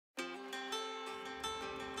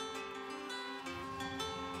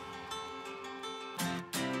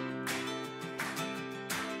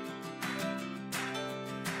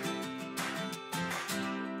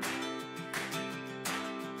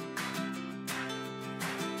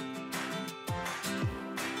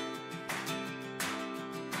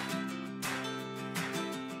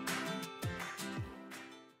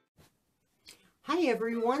Hi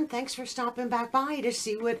everyone, thanks for stopping back by to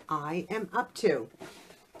see what I am up to.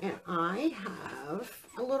 And I have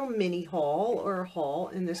a little mini haul or a haul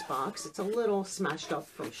in this box. It's a little smashed up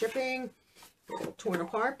from shipping, a little torn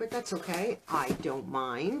apart, but that's okay. I don't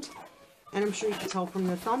mind. And I'm sure you can tell from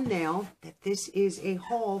the thumbnail that this is a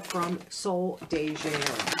haul from Sol de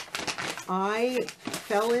Janeiro. I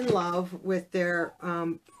fell in love with their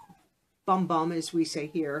BumBum, as we say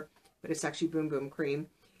here, but it's actually BumBum cream.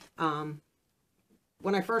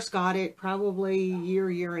 When I first got it, probably a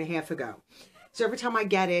year and a half ago. So every time I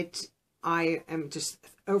get it, I am just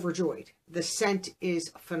overjoyed. The scent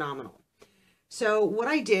is phenomenal. So what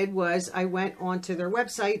I did was I went onto their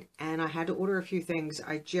website and I had to order a few things.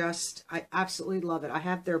 I absolutely love it. I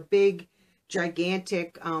have their big,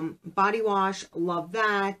 gigantic body wash. Love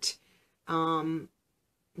that. I'm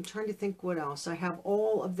trying to think what else. I have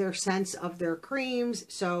all of their scents of their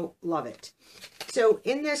creams, so love it. So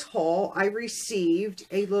in this haul, I received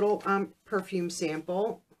a little perfume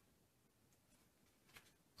sample.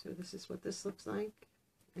 So this is what this looks like.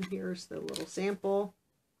 And here's the little sample.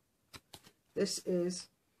 This is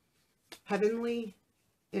heaven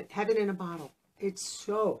in a bottle. It's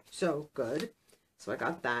so good. So I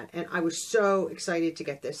got that. And I was so excited to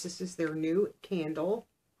get this. This is their new candle.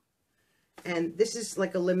 And this is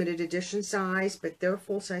like a limited edition size, but their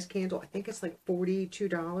full-size candle, I think it's like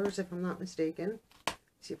 $42 if I'm not mistaken. Let's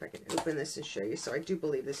see if I can open this and show you. So I do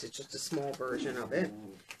believe this is just a small version of it.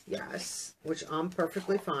 Yes, which I'm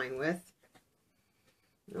perfectly fine with.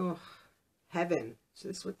 Oh, heaven. So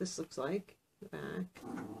this is what this looks like. The back.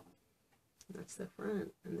 That's the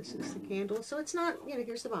front. And this is the candle. So it's not, you know,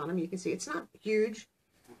 here's the bottom. You can see it's not huge.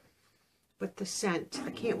 But the scent, I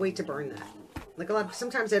can't wait to burn that. Like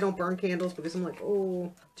sometimes I don't burn candles because I'm like,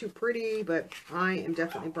 oh, too pretty, but I am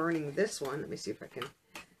definitely burning this one. Let me see if I can,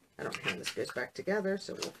 I don't know how this goes back together,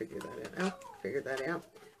 so we'll figure that out.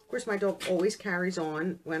 Of course, my dog always carries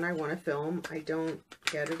on when I want to film. I don't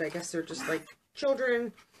get it. I guess they're just like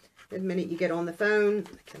children. The minute you get on the phone,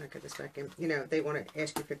 can I get this back in? You know, they want to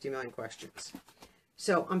ask you 50 million questions.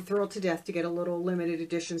 So I'm thrilled to death to get a little limited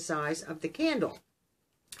edition size of the candle.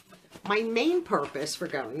 My main purpose for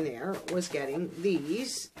going there was getting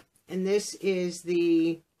these, and this is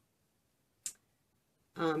the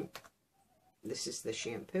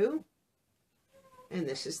shampoo, and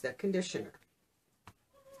this is the conditioner.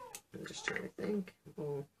 I'm just trying to think.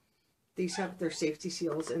 Oh, these have their safety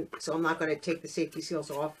seals, and so I'm not going to take the safety seals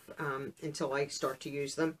off until I start to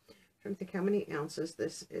use them. I'm trying to think how many ounces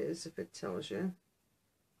this is, if it tells you.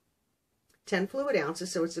 10 fluid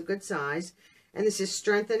ounces, so it's a good size. And this is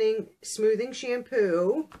strengthening, smoothing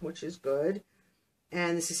shampoo, which is good.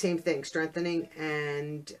 And this is the same thing, strengthening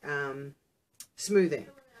and smoothing.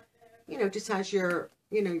 You know, just has your,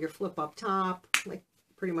 you know, your flip up top, like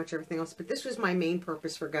pretty much everything else. But this was my main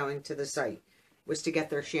purpose for going to the site, was to get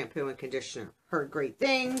their shampoo and conditioner. Heard great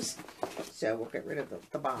things, so we'll get rid of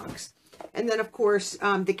the box. And then, of course,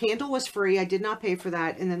 the candle was free. I did not pay for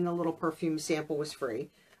that. And then the little perfume sample was free.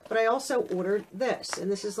 But I also ordered this,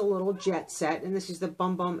 and this is a little jet set, and this is the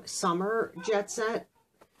BumBum Summer Jet Set.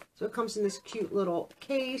 So it comes in this cute little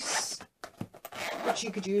case, which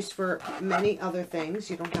you could use for many other things.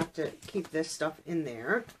 You don't have to keep this stuff in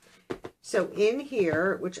there. So in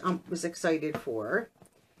here, which I was excited for,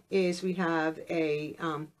 is we have a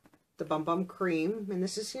the BumBum cream, and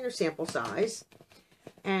this is, you know, sample size.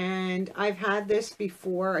 And I've had this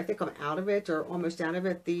before. I think I'm out of it, or almost out of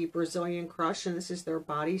it, the Brazilian Crush, and this is their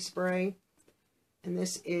body spray. And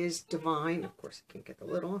this is Divine. Of course, I can't get the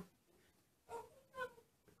little.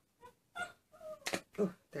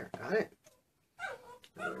 Oh, there, got it.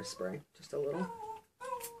 I'm going to spray just a little.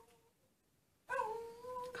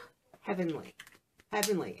 Heavenly.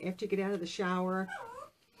 Heavenly. After you get out of the shower,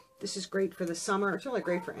 this is great for the summer. It's really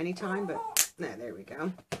great for any time, but there we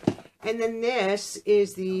go. And then this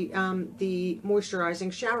is the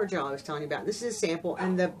moisturizing shower gel I was telling you about. This is a sample,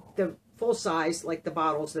 and the full size, like the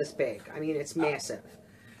bottle's this big. I mean, it's massive.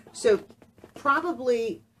 So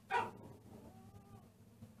probably, I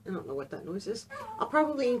don't know what that noise is. I'll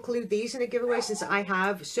probably include these in a giveaway since I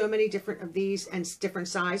have so many different of these and different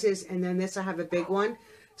sizes. And then this, I have a big one.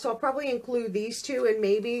 So I'll probably include these two and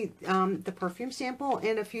maybe the perfume sample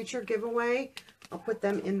in a future giveaway. I'll put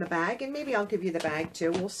them in the bag, and maybe I'll give you the bag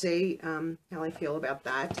too. We'll see how I feel about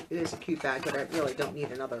that. It is a cute bag, but I really don't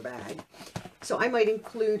need another bag. So I might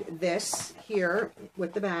include this here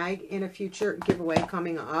with the bag in a future giveaway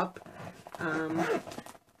coming up.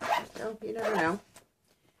 So you never know.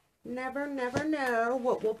 Never know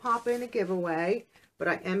what will pop in a giveaway. But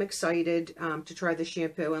I am excited to try the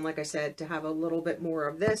shampoo, and like I said, to have a little bit more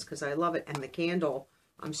of this because I love it. And the candle,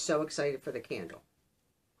 I'm so excited for the candle.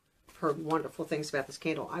 heard wonderful things about this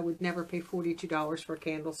candle. I would never pay $42 for a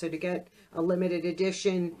candle. So to get a limited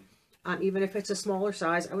edition, even if it's a smaller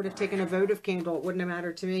size, I would have taken a votive candle. It wouldn't have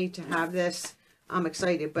mattered to me to have this. I'm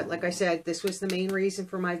excited. But like I said, this was the main reason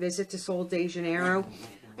for my visit to Sol de Janeiro.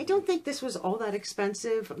 I don't think this was all that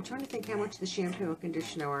expensive. I'm trying to think how much the shampoo and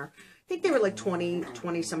conditioner are. I think they were like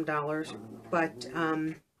 $20 some dollars. But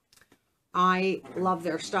I love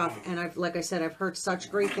their stuff. And like I said, I've heard such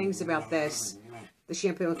great things about this, the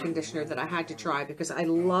shampoo and conditioner, that I had to try because I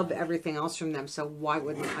love everything else from them. So why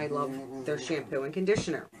wouldn't I love their shampoo and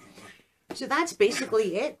conditioner? So that's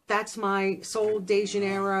basically it. That's my Sol de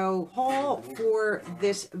Janeiro haul for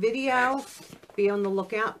this video. Be on the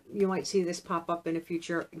lookout. You might see this pop up in a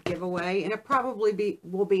future giveaway. And it probably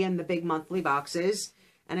will be in the big monthly boxes.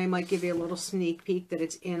 And I might give you a little sneak peek that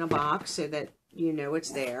it's in a box so that you know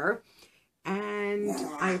it's there. And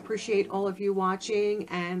I appreciate all of you watching.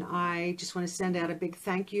 And I just want to send out a big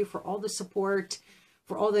thank you for all the support.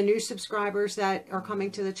 For all the new subscribers that are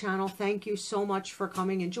coming to the channel, thank you so much for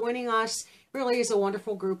coming and joining us. It really is a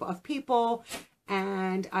wonderful group of people,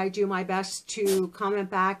 and I do my best to comment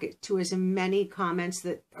back to as many comments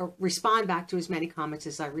or respond back to as many comments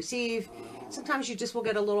as I receive. Sometimes you just will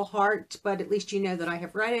get a little heart, but at least you know that I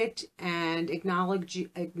have read it and acknowledge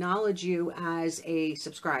you as a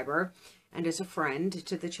subscriber and as a friend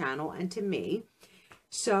to the channel and to me.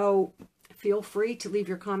 So feel free to leave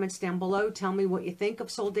your comments down below. Tell me what you think of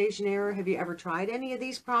Sol de Janeiro. Have you ever tried any of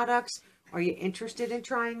these products? Are you interested in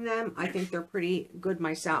trying them? I think they're pretty good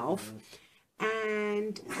myself.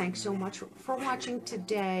 And thanks so much for watching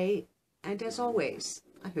today. And as always,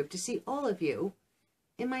 I hope to see all of you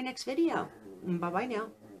in my next video. Bye-bye now.